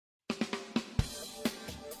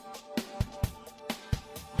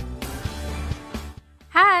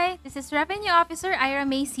Hi, this is Revenue Officer Ira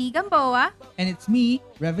May C. Gamboa, And it's me,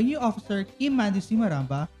 Revenue Officer Kim Mandusi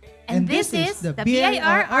Maramba, and and this this is is the the BIR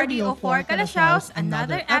BIR RDO RDO4 for Kalasyao's Kalasyao's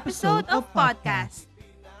another another episode episode of of podcast.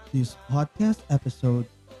 podcast. This podcast episode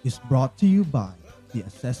is brought to you by the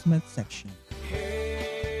Assessment Section.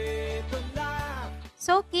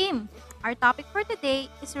 So Kim, our topic for today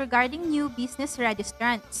is regarding new business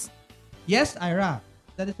registrants. Yes, Ira,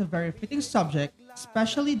 that is a very fitting subject,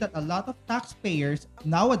 especially that a lot of taxpayers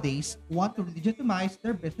nowadays want to legitimize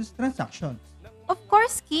their business transactions. Of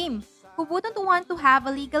course, Kim, who wouldn't want to have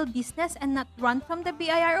a legal business and not run from the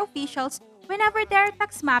BIR officials whenever they're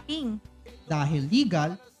tax mapping? Dahil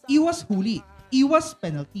legal, iwas huli, iwas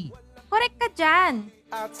penalty. Correct ka dyan!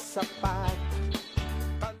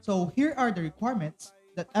 So here are the requirements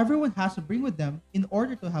that everyone has to bring with them in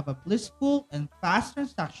order to have a blissful and fast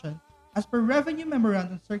transaction as per Revenue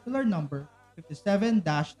Memorandum Circular Number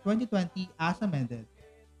 57-2020 as amended,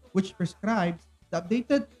 which prescribes the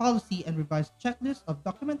updated policy and revised checklist of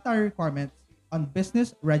documentary requirements on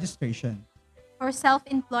business registration. For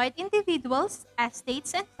self-employed individuals,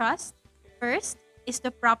 estates, and trusts, first is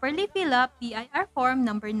to properly fill up BIR Form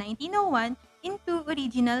number 1901 in two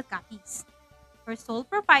original copies. For sole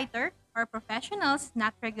proprietor or professionals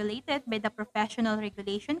not regulated by the Professional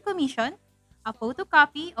Regulation Commission, a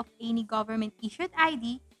photocopy of any government-issued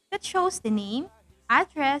ID that shows the name,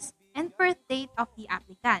 address, and birth date of the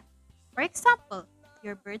applicant. For example,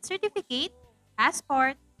 your birth certificate,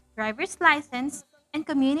 passport, driver's license, and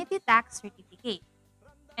community tax certificate.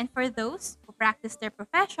 And for those who practice their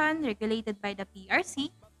profession regulated by the PRC,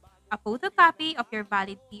 a photocopy of your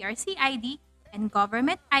valid PRC ID and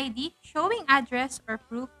government ID showing address or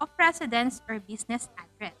proof of residence or business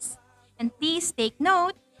address. And please take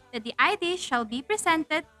note that the ID shall be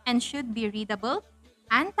presented and should be readable,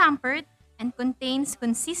 untampered, and contains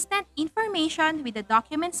consistent information with the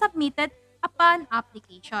document submitted upon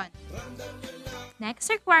application. Next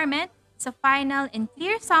requirement is a final and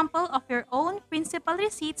clear sample of your own principal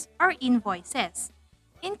receipts or invoices.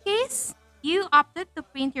 In case you opted to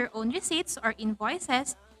print your own receipts or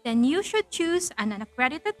invoices, then you should choose an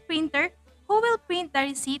accredited printer who will print the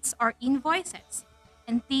receipts or invoices.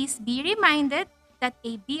 And please be reminded that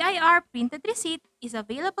a BIR printed receipt is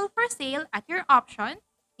available for sale at your option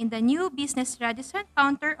in the new business registrant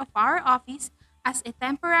counter of our office as a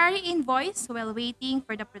temporary invoice while waiting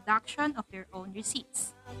for the production of your own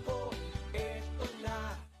receipts.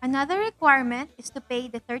 Another requirement is to pay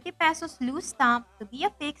the 30 pesos loose stamp to be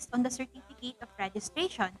affixed on the certificate of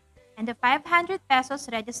registration and the 500 pesos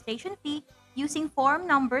registration fee using form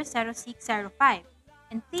number 0605.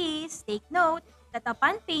 And please take note that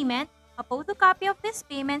upon payment, a photocopy of this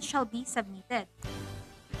payment shall be submitted.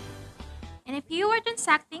 And if you are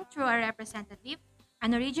transacting through a representative,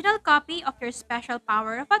 an original copy of your special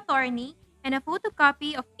power of attorney and a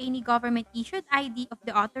photocopy of any government-issued ID of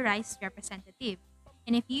the authorized representative.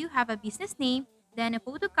 And if you have a business name, then a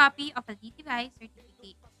photocopy of a DTI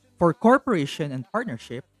certificate. For corporation and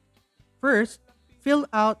partnership, first, fill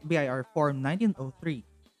out BIR Form 1903.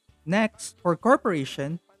 Next, for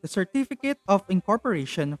corporation, the Certificate of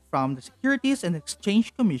Incorporation from the Securities and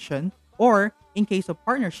Exchange Commission, or in case of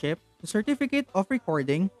partnership, the Certificate of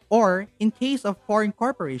Recording, or in case of foreign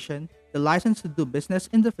corporation, the license to do business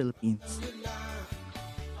in the Philippines.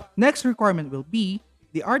 Next requirement will be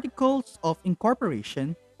the Articles of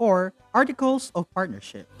Incorporation or Articles of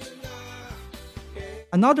Partnership.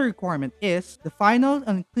 Another requirement is the final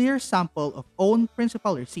and clear sample of own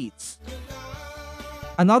principal receipts.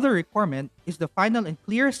 Another requirement is the final and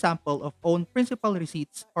clear sample of own principal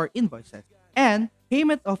receipts or invoices, and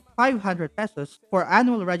payment of 500 pesos for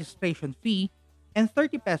annual registration fee and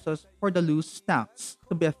 30 pesos for the loose stamps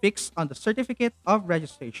to be affixed on the certificate of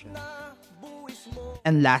registration.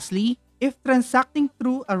 And lastly, if transacting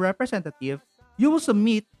through a representative, you will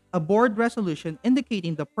submit a board resolution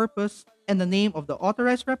indicating the purpose and the name of the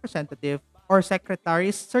authorized representative or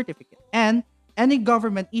secretary's certificate and any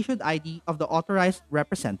government issued ID of the authorized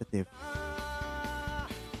representative.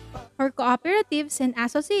 For cooperatives and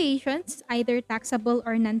associations, either taxable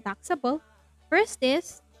or non-taxable, first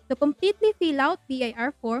is to completely fill out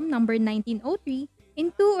BIR Form number 1903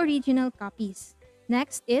 in two original copies.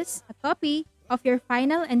 Next is a copy of your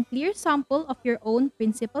final and clear sample of your own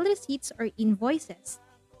principal receipts or invoices.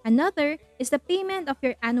 Another is the payment of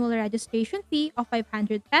your annual registration fee of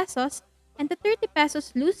 500 pesos and the 30 pesos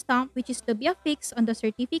loose stamp which is to be affixed on the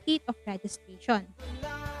certificate of registration.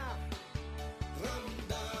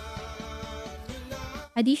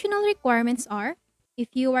 Additional requirements are, if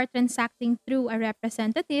you are transacting through a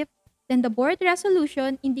representative, then the board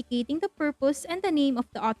resolution indicating the purpose and the name of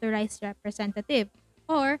the authorized representative,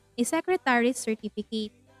 or a secretary's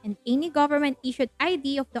certificate, and any government issued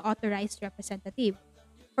ID of the authorized representative.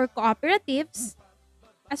 For cooperatives,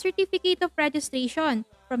 a certificate of registration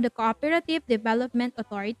from the Cooperative Development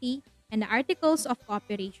Authority and the Articles of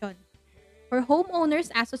Cooperation. For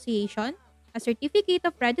homeowners association, a certificate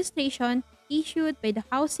of registration issued by the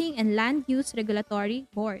Housing and Land Use Regulatory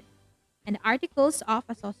Board and the Articles of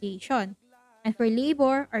Association. And for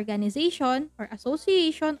labor organization or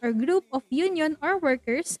association or group of union or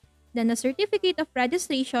workers, then a certificate of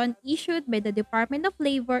registration issued by the Department of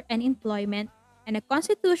Labor and Employment and the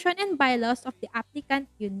constitution and bylaws of the applicant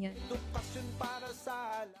union.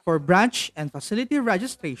 For branch and facility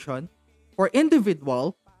registration, for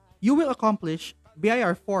individual, you will accomplish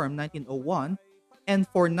BIR Form 1901, and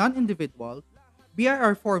for non-individual,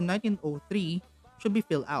 BIR Form 1903 should be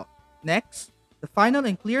filled out. Next, the final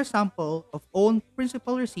and clear sample of own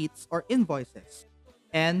principal receipts or invoices,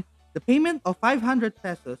 and the payment of 500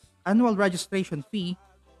 pesos annual registration fee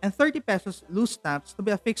and 30 pesos loose stamps to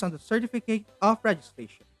be affixed on the certificate of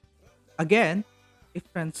registration. Again,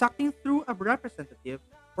 if transacting through a representative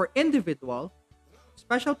for individual,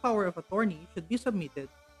 special power of attorney should be submitted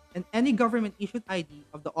and any government issued ID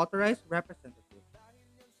of the authorized representative.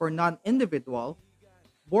 For non-individual,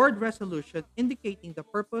 board resolution indicating the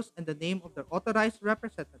purpose and the name of the authorized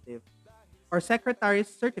representative or secretary's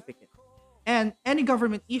certificate, and any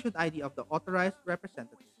government issued ID of the authorized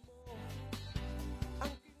representative.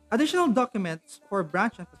 Additional documents for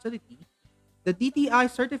branch and facility, the DTI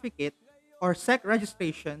certificate or SEC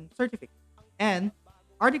registration certificate, and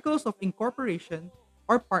articles of incorporation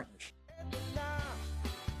or partnership.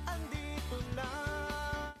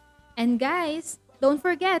 And guys, don't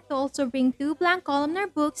forget to also bring 2 blank columnar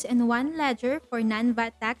books and 1 ledger for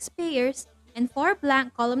non-VAT taxpayers and 4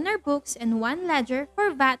 blank columnar books and 1 ledger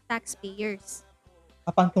for VAT taxpayers.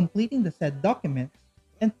 Upon completing the said documents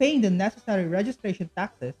and paying the necessary registration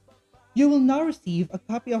taxes, you will now receive a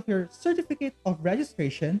copy of your certificate of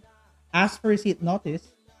registration, ask for receipt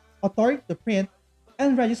notice, authority to print,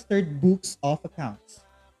 and registered books of accounts.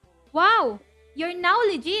 Wow! You're now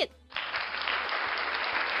legit!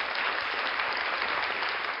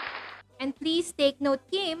 And please take note,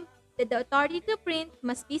 Kim, that the authority to print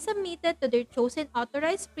must be submitted to their chosen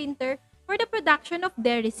authorized printer for the production of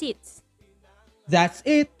their receipts. That's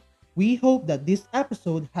it! We hope that this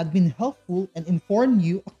episode had been helpful and informed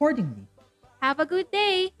you accordingly. Have a good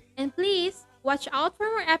day, and please watch out for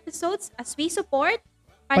more episodes as we support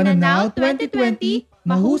Pananaw 2020,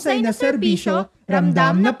 mahusay na serbisyo,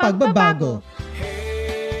 ramdam na pagbabago.